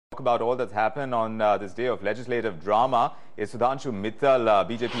about all that's happened on this day of legislative drama is Sudhanshu Mittal,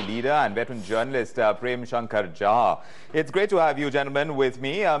 BJP leader, and veteran journalist Prem Shankar Jha. It's great to have you gentlemen with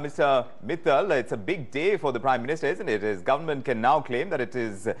me. Mr. Mittal, it's a big day for the Prime Minister, isn't it? His government can now claim that it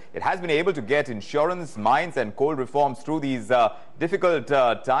has been able to get insurance, mines and coal reforms through these difficult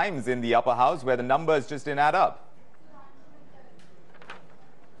times in the upper house where the numbers just didn't add up.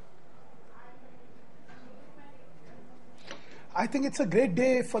 I think it's a great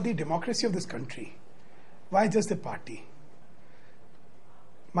day for the democracy of this country. Why just the party?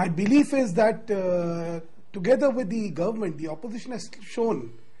 My belief is that together with the government, the opposition has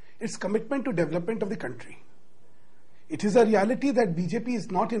shown its commitment to development of the country. It is a reality that BJP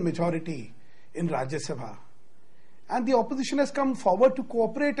is not in majority in Rajya Sabha. And the opposition has come forward to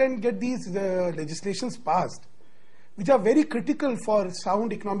cooperate and get these legislations passed, which are very critical for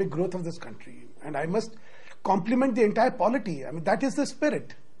sound economic growth of this country. And I must compliment the entire polity. I mean, that is the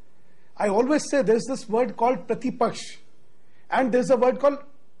spirit. I always say there's this word called pratipaksh and there's a word called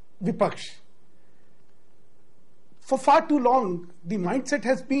vipaksh. For far too long, the mindset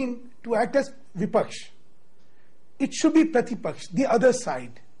has been to act as vipaksh. It should be pratipaksh, the other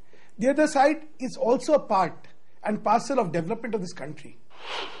side. The other side is also a part and parcel of development of this country.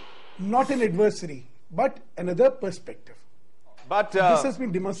 Not an adversary, but another perspective. But this has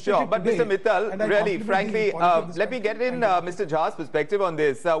been demonstrated sure, but today, Mr. Mittal, really, frankly, let me get in Mr. Jha's perspective on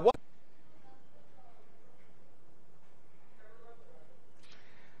this.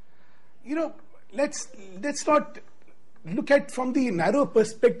 You know, let's not look at from the narrow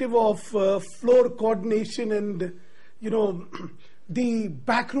perspective of floor coordination and the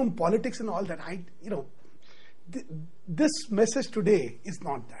backroom politics and all that. This message today is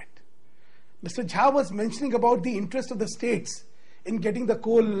not that. Mr. Jha was mentioning about the interest of the states in getting the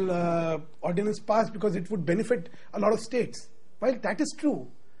coal ordinance passed because it would benefit a lot of states. Well, that is true.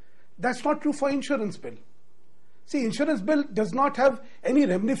 That's not true for insurance bill. See, insurance bill does not have any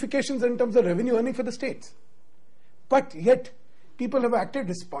ramifications in terms of revenue earning for the states. But yet, people have acted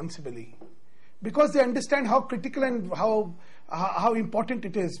responsibly because they understand how critical and how important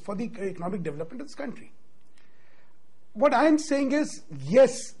it is for the economic development of this country. What I am saying is,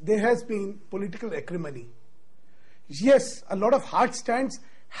 yes, there has been political acrimony. Yes, a lot of hard stands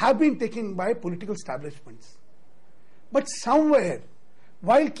have been taken by political establishments. But somewhere,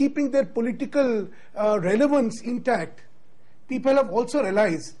 while keeping their political relevance intact, people have also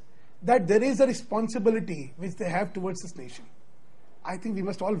realized that there is a responsibility which they have towards this nation. I think we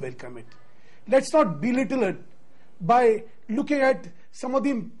must all welcome it. Let's not belittle it by looking at some of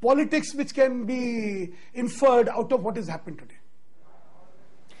the politics which can be inferred out of what has happened today.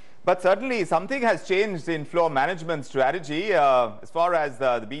 But certainly something has changed in floor management strategy. As far as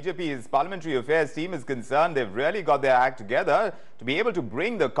the BJP's parliamentary affairs team is concerned, they've really got their act together to be able to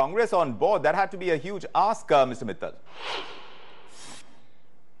bring the Congress on board. That had to be a huge ask, Mr. Mittal.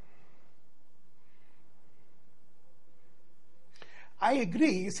 I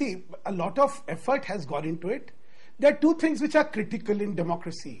agree. You see, a lot of effort has gone into it. There are two things which are critical in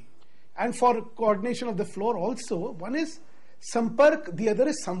democracy and for coordination of the floor also. One is Sampark, the other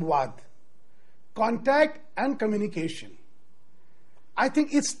is Samvad, contact and communication. I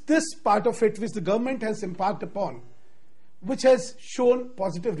think it's this part of it which the government has embarked upon, which has shown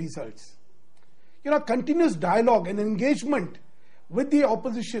positive results. Continuous dialogue and engagement with the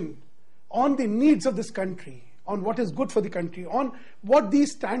opposition on the needs of this country, on what is good for the country, on what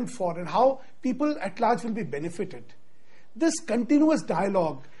these stand for and how people at large will be benefited. This continuous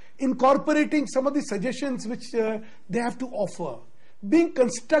dialogue, incorporating some of the suggestions which they have to offer, being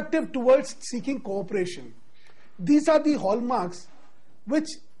constructive towards seeking cooperation. These are the hallmarks which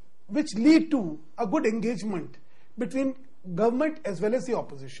lead to a good engagement between government as well as the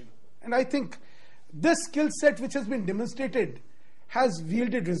opposition. And I think this skill set which has been demonstrated has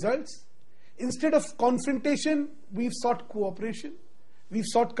yielded results. Instead of confrontation, we've sought cooperation, we've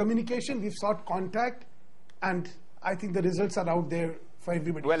sought communication, we've sought contact, and I think the results are out there for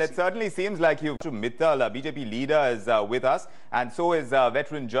everybody. Well, it certainly seems like you. Mittal, BJP leader, is with us, and so is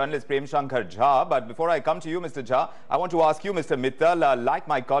veteran journalist Prem Shankar Jha. But before I come to you, Mr. Jha, I want to ask you, Mr. Mittal, like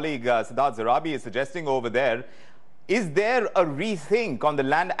my colleague Siddharth Zarabi is suggesting over there, is there a rethink on the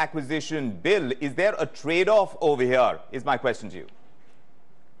land acquisition bill? Is there a trade-off over here? Is my question to you.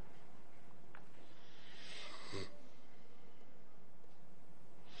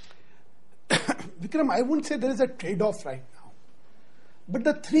 Vikram, I wouldn't say there is a trade-off right now. But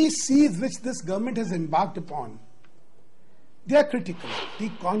the 3 C's which this government has embarked upon, they are critical. The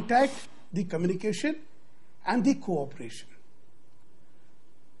contact, the communication, and the cooperation.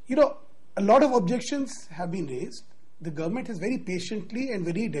 A lot of objections have been raised. the government has very patiently and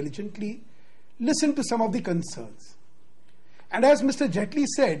very diligently listened to some of the concerns. And as Mr. Jaitley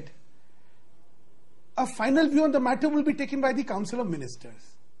said, a final view on the matter will be taken by the Council of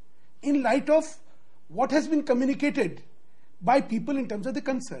Ministers in light of what has been communicated by people in terms of the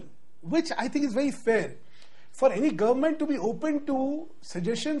concern, which I think is very fair for any government to be open to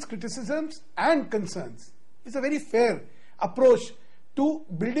suggestions, criticisms and concerns. It's a very fair approach to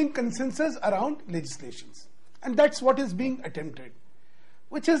building consensus around legislations. And that's what is being attempted,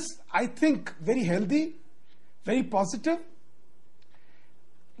 which is, I think, very healthy, very positive.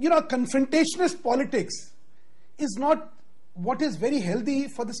 You know, confrontationist politics is not what is very healthy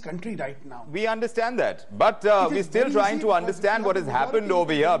for this country right now. We understand that, but we're still trying to understand what has happened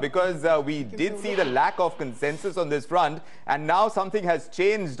over here, because we did see the lack of consensus on this front, and now something has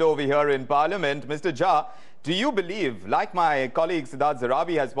changed over here in Parliament. Mr. Jha, do you believe, like my colleague Siddharth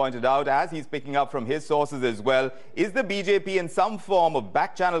Zarabi has pointed out, as he's picking up from his sources as well, is the BJP in some form of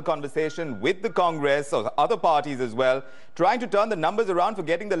back-channel conversation with the Congress or other parties as well, trying to turn the numbers around for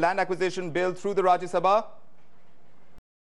getting the land acquisition bill through the Rajya Sabha?